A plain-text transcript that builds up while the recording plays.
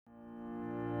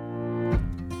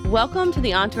Welcome to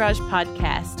the Entourage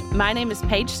Podcast. My name is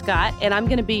Paige Scott, and I'm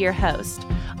going to be your host.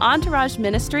 Entourage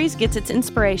Ministries gets its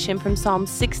inspiration from Psalm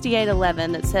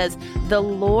 68:11 that says, "The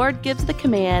Lord gives the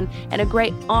command, and a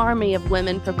great army of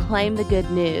women proclaim the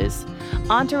good news."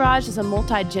 Entourage is a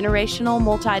multi-generational,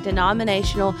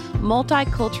 multi-denominational,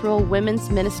 multicultural women's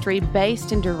ministry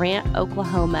based in Durant,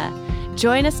 Oklahoma.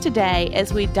 Join us today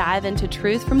as we dive into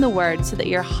truth from the Word so that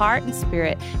your heart and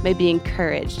spirit may be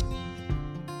encouraged.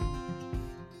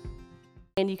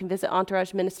 And you can visit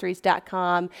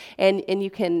entourageministries.com and you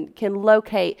can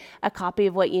locate a copy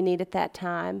of what you need at that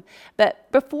time. But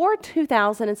before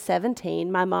 2017,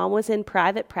 my mom was in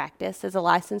private practice as a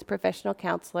licensed professional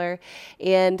counselor,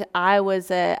 and I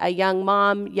was a young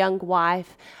mom, young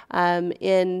wife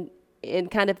in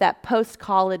kind of that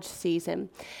post-college season.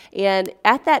 And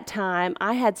at that time,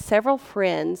 I had several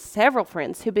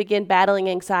friends who began battling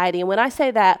anxiety. And when I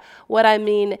say that, what I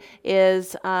mean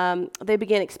is they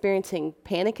began experiencing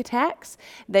panic attacks.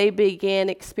 They began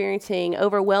experiencing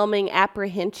overwhelming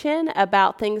apprehension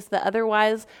about things that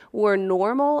otherwise were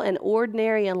normal and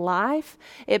ordinary in life.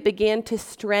 It began to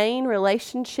strain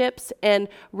relationships, and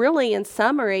really, in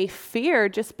summary, fear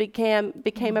just became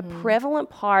a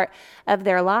prevalent part of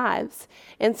their lives.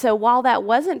 And so while that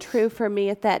wasn't true for me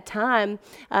at that time,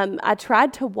 I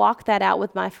tried to walk that out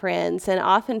with my friends. And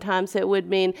oftentimes it would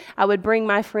mean I would bring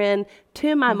my friend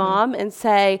to my mom and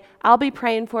say, "I'll be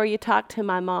praying for you, talk to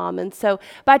my mom." And so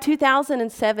by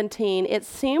 2017, it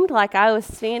seemed like I was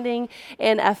standing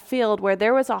in a field where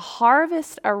there was a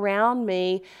harvest around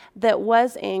me that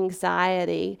was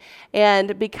anxiety.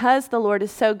 And because the Lord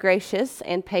is so gracious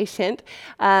and patient,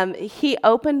 He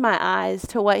opened my eyes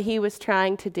to what He was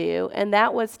trying to do, and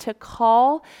that was to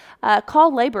call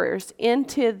laborers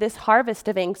into this harvest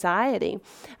of anxiety,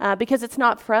 because it's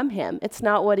not from Him. It's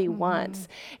not what He wants.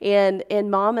 And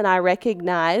Mom and I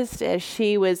recognized, as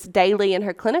she was daily in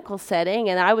her clinical setting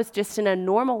and I was just in a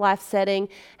normal life setting,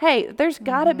 hey, there's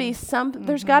got to be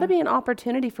there's got to be an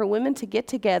opportunity for women to get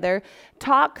together,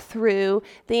 talk through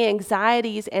the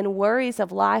anxieties and worries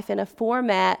of life in a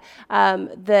format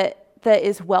that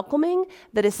is welcoming,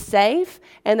 that is safe,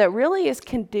 and that really is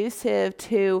conducive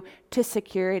to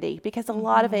security, because a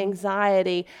lot of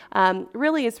anxiety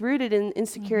really is rooted in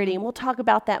insecurity. And we'll talk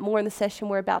about that more in the session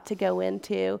we're about to go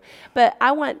into. But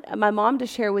I want my mom to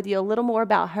share with you a little more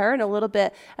about her and a little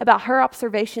bit about her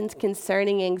observations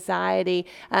concerning anxiety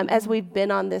as we've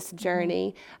been on this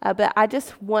journey. But I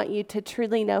just want you to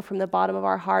truly know from the bottom of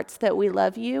our hearts that we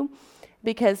love you,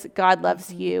 because God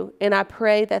loves you. And I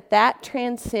pray that that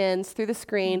transcends through the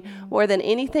screen more than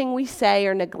anything we say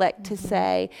or neglect to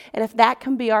say. And if that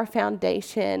can be our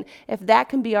foundation, if that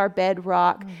can be our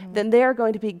bedrock, then there are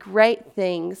going to be great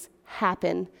things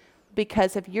happen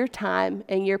because of your time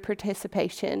and your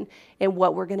participation in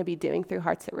what we're going to be doing through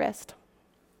Hearts at Rest.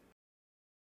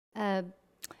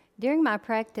 During my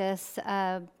practice,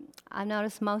 I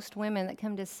noticed most women that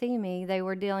come to see me, they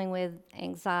were dealing with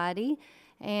anxiety.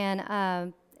 And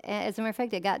as a matter of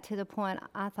fact, it got to the point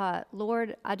I thought,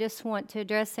 Lord, I just want to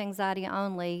address anxiety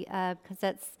only, because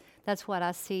that's what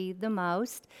I see the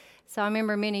most. So I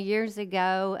remember many years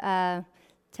ago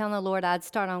telling the Lord I'd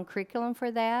start on curriculum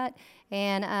for that.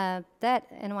 And and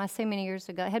when I say many years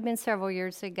ago, it had been several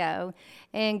years ago.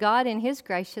 And God, in His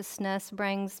graciousness,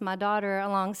 brings my daughter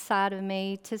alongside of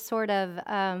me to sort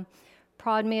of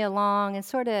prod me along and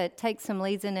sort of take some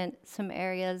leads in some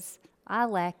areas I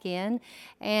lack in.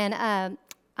 And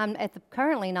I'm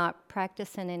currently not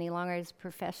practicing any longer as a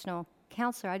professional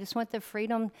counselor. I just want the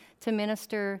freedom to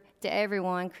minister to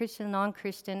everyone, Christian,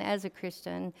 non-Christian, as a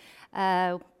Christian.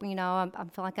 I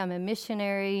feel like I'm a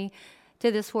missionary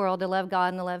to this world to love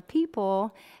God and to love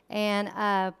people.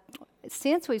 And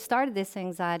since we've started this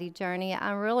anxiety journey,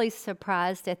 I'm really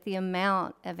surprised at the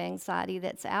amount of anxiety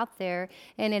that's out there.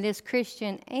 And it is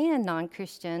Christian and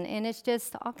non-Christian. And it's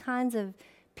just all kinds of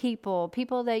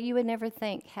people that you would never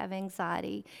think have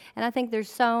anxiety. And I think there's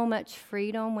so much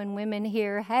freedom when women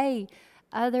hear, hey,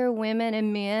 other women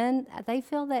and men, they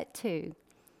feel that too.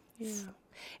 Yeah.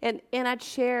 And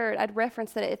I'd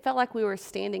referenced that it felt like we were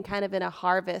standing kind of in a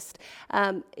harvest.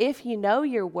 If you know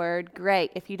your word,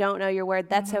 great. If you don't know your word,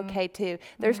 that's okay too.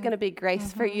 There's going to be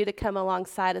grace for you to come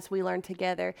alongside as we learn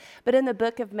together. But in the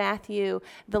book of Matthew,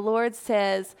 the Lord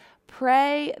says,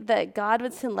 pray that God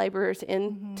would send laborers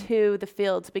into the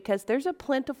fields, because there's a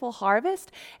plentiful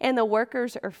harvest and the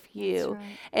workers are few. That's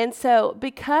right. And so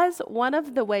because one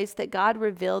of the ways that God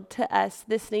revealed to us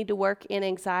this need to work in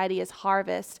anxiety is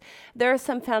harvest, there are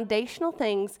some foundational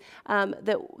things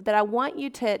that I want you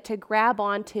to grab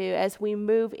onto as we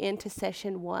move into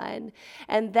session 1.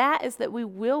 And that is that we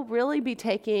will really be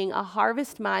taking a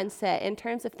harvest mindset in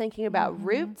terms of thinking about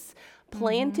roots,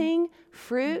 planting,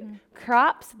 fruit,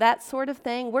 crops, that sort of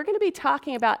thing. We're going to be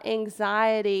talking about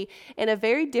anxiety in a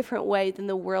very different way than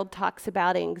the world talks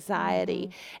about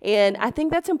anxiety. And I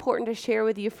think that's important to share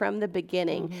with you from the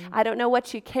beginning. I don't know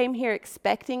what you came here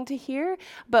expecting to hear,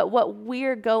 but what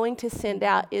we're going to send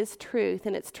out is truth,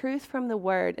 and it's truth from the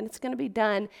Word, and it's going to be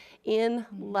done in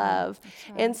love.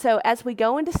 Right. And so as we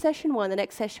go into session 1, the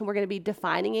next session, we're going to be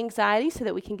defining anxiety so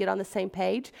that we can get on the same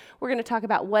page. We're going to talk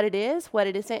about what it is, what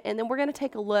it isn't, and then we're going to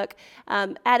take a look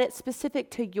at it specific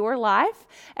to your life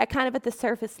at kind of at the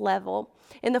surface level.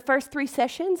 In the first 3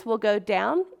 sessions, we'll go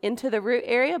down into the root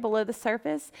area below the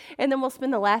surface, and then we'll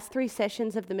spend the last 3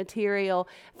 sessions of the material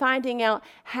finding out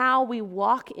how we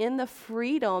walk in the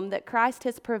freedom that Christ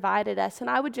has provided us. And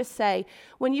I would just say,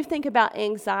 when you think about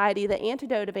anxiety, the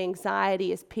antidote of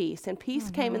anxiety is peace, and peace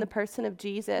came in the person of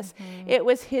Jesus. It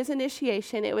was his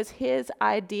initiation. It was his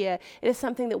idea. It is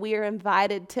something that we are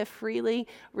invited to freely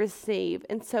receive.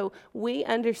 And so we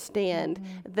understand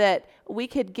that we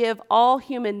could give all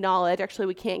human knowledge. Actually,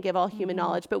 we can't give all human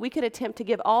knowledge, but we could attempt to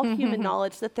give all human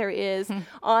knowledge that there is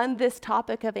on this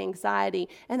topic of anxiety.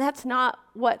 And that's not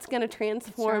what's going to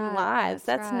transform lives.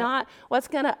 That's not what's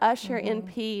going to usher in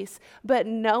peace. But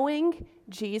knowing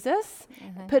Jesus,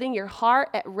 putting your heart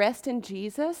at rest in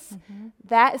Jesus,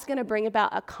 that is going to bring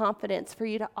about a confidence for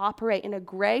you to operate in a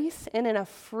grace and in a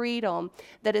freedom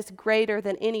that is greater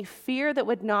than any fear that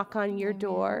would knock on your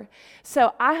door.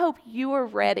 So I hope you are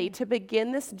ready to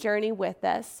begin this journey with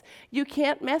us. You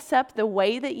can't mess up the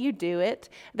way that you do it.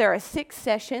 There are 6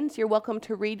 sessions. You're welcome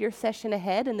to read your session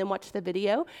ahead and then watch the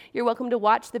video. You're welcome to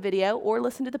watch the video or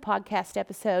listen to the podcast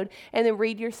episode and then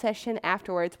read your session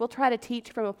afterwards. We'll try to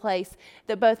teach from a place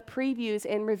that both previews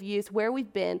and reviews where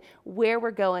we've been, where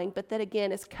we're going, but that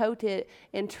again is coated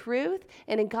in truth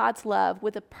and in God's love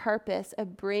with a purpose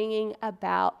of bringing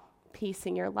about peace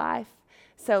in your life.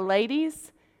 So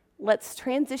ladies, let's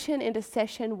transition into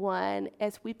session 1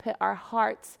 as we put our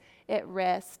hearts at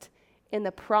rest in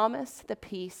the promise, the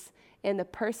peace, and the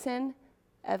person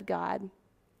of God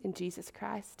in Jesus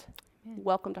Christ. Amen.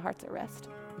 Welcome to Hearts at Rest.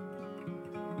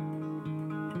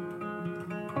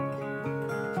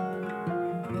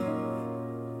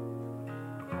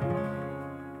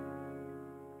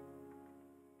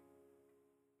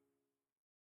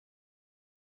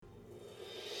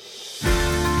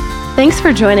 Thanks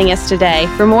for joining us today.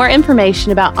 For more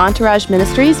information about Entourage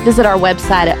Ministries, visit our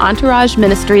website at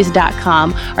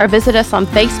entourageministries.com or visit us on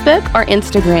Facebook or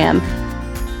Instagram.